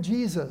real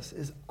Jesus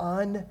is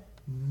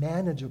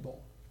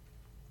unmanageable.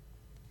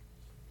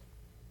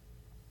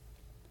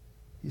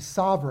 He's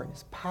sovereign,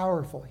 he's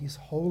powerful, he's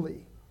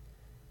holy.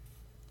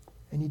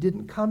 And he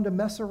didn't come to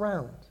mess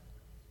around,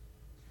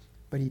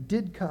 but he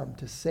did come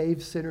to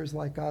save sinners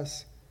like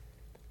us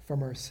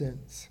from our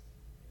sins.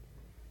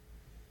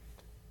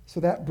 So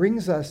that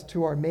brings us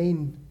to our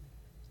main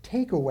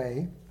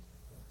takeaway.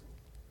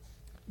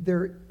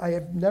 I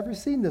have never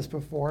seen this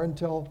before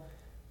until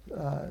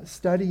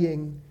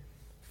studying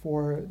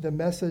for the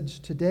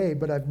message today,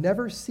 but I've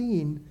never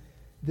seen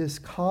this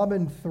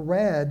common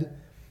thread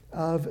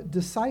of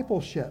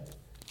discipleship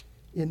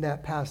in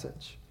that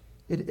passage.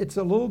 It's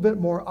a little bit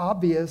more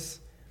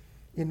obvious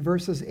in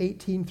verses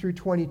 18 through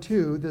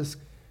 22, this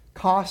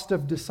cost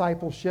of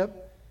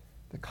discipleship,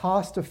 the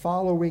cost of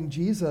following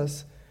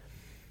Jesus.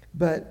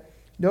 But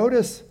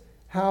notice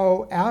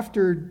how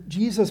after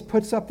Jesus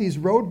puts up these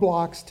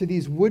roadblocks to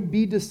these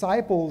would-be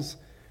disciples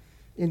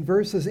in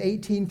verses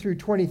 18 through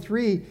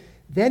 23,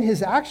 then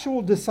his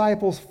actual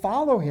disciples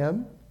follow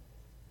him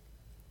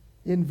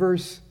in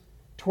verse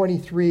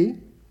 23.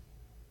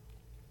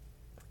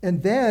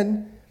 And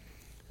then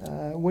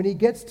when he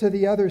gets to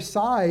the other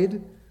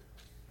side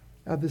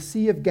of the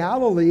Sea of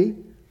Galilee,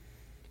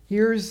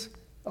 here's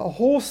a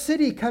whole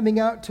city coming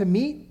out to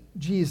meet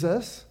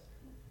Jesus,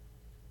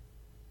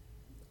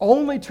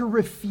 only to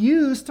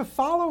refuse to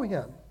follow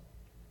him.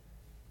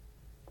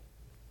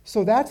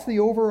 So that's the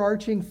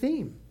overarching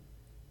theme.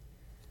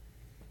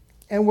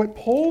 And what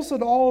pulls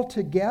it all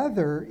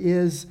together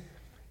is,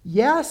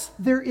 yes,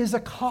 there is a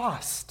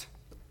cost.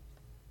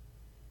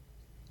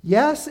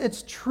 Yes,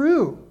 it's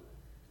true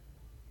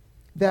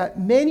that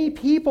many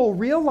people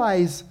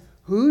realize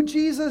who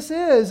Jesus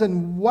is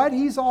and what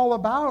he's all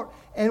about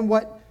and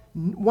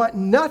want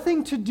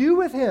nothing to do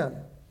with him.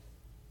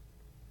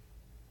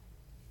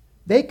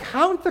 They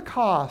count the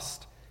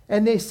cost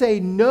and they say,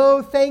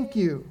 no, thank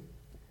you.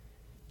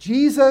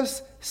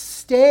 Jesus,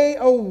 stay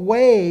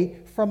away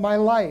from my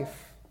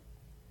life.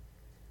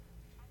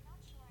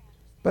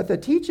 But the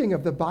teaching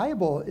of the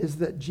Bible is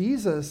that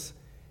Jesus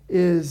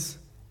is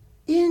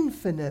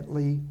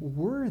infinitely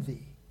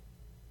worthy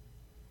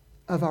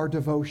of our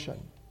devotion,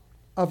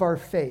 of our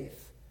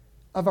faith,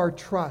 of our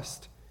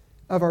trust,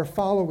 of our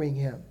following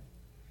him.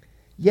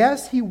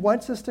 Yes, he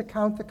wants us to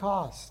count the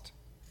cost,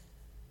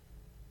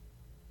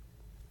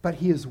 but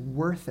he is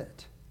worth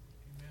it.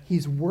 Amen.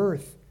 He's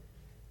worth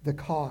the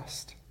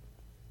cost.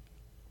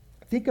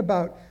 Think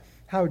about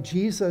how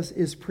Jesus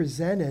is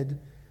presented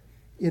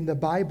in the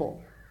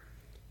Bible.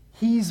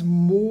 He's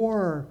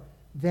more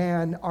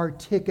than our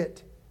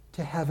ticket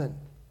to heaven.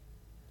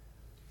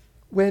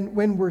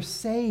 When we're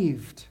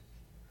saved,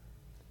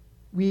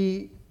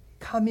 we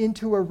come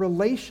into a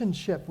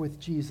relationship with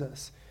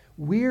Jesus.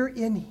 We're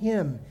in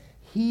him.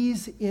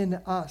 He's in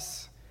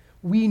us.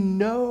 We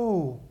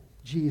know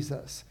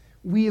Jesus.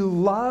 We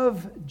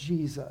love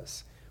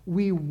Jesus.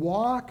 We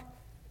walk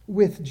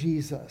with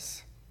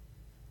Jesus.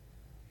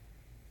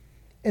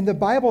 And the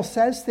Bible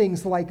says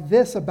things like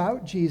this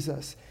about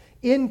Jesus.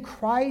 In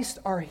Christ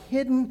are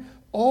hidden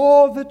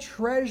all the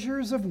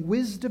treasures of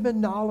wisdom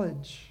and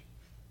knowledge.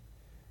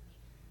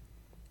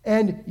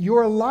 And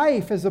your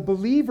life as a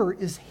believer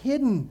is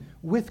hidden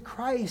with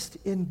Christ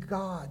in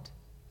God.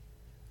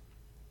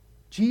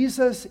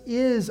 Jesus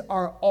is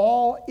our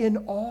all in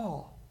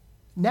all.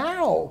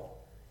 Now.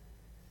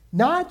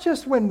 Not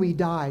just when we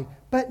die,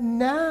 but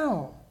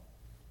now.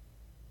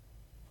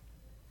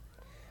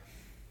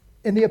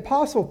 And the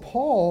Apostle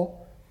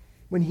Paul,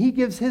 when he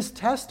gives his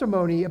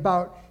testimony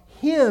about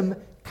him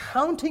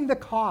counting the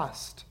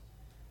cost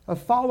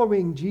of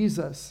following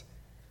Jesus,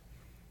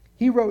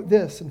 he wrote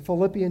this in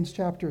Philippians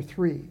chapter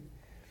 3.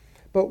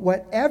 But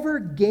whatever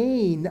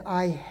gain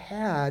I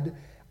had,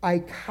 I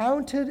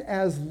counted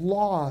as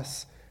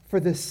loss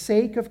for the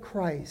sake of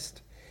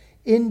Christ.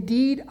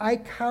 Indeed, I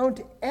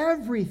count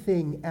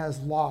everything as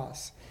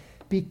loss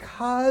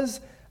because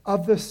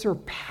of the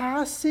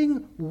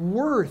surpassing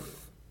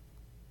worth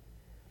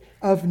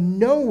of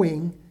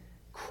knowing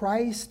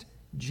Christ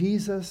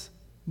Jesus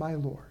my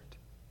Lord.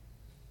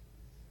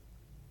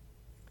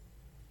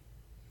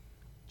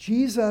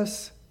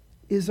 Jesus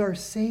is our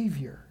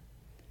Savior.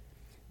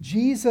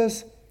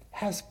 Jesus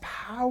has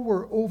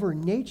power over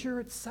nature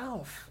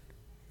itself.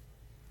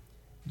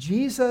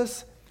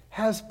 Jesus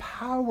has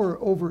power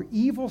over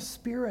evil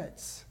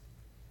spirits.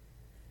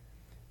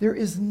 There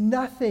is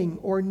nothing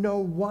or no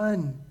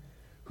one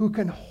who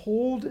can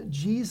hold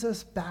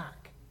Jesus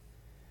back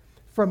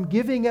from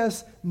giving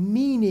us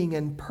meaning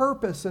and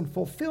purpose and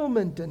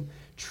fulfillment and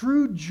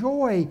true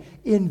joy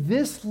in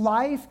this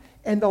life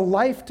and the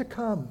life to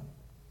come.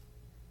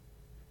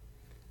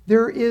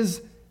 There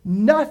is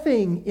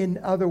nothing, in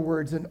other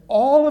words, in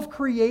all of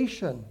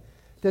creation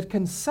that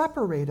can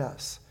separate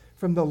us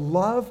from the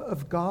love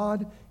of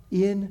God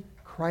in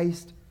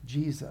Christ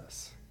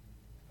Jesus.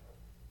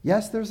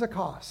 Yes, there's a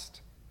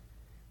cost,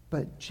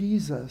 but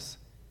Jesus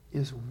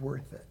is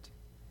worth it.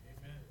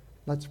 Amen.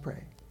 Let's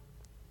pray.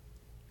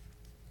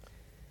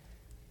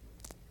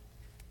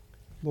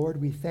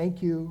 Lord, we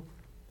thank you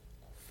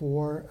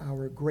for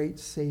our great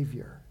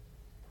Savior.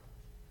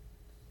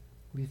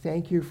 We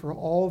thank you for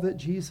all that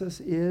Jesus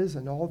is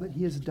and all that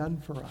he has done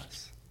for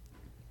us.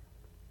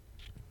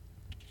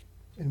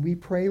 And we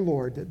pray,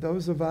 Lord, that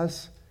those of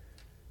us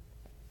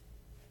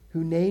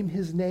who name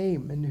his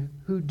name and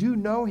who do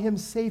know him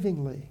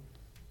savingly,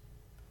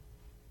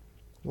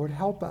 Lord,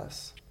 help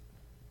us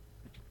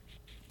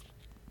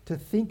to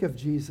think of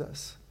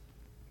Jesus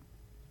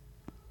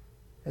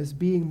as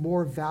being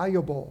more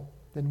valuable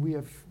than we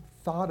have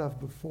thought of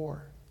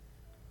before.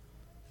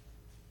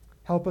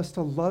 Help us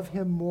to love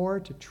him more,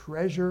 to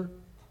treasure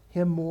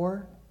him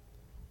more,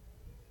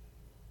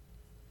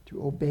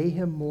 to obey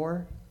him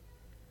more.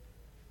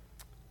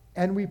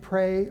 And we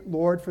pray,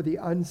 Lord, for the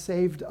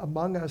unsaved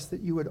among us,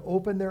 that you would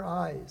open their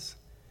eyes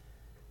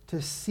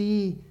to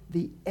see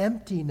the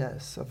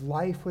emptiness of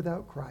life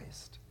without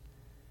Christ,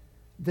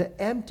 the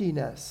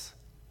emptiness,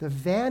 the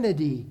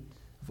vanity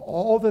of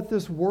all that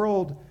this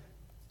world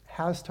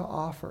has to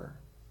offer.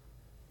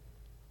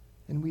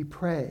 And we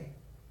pray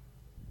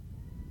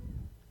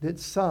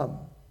that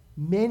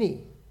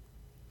many,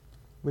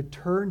 would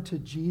turn to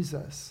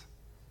Jesus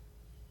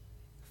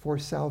for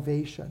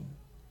salvation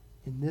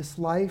in this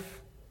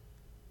life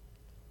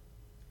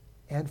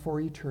and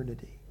for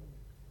eternity.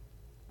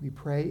 We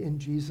pray in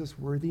Jesus'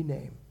 worthy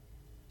name.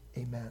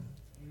 Amen.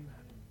 Amen.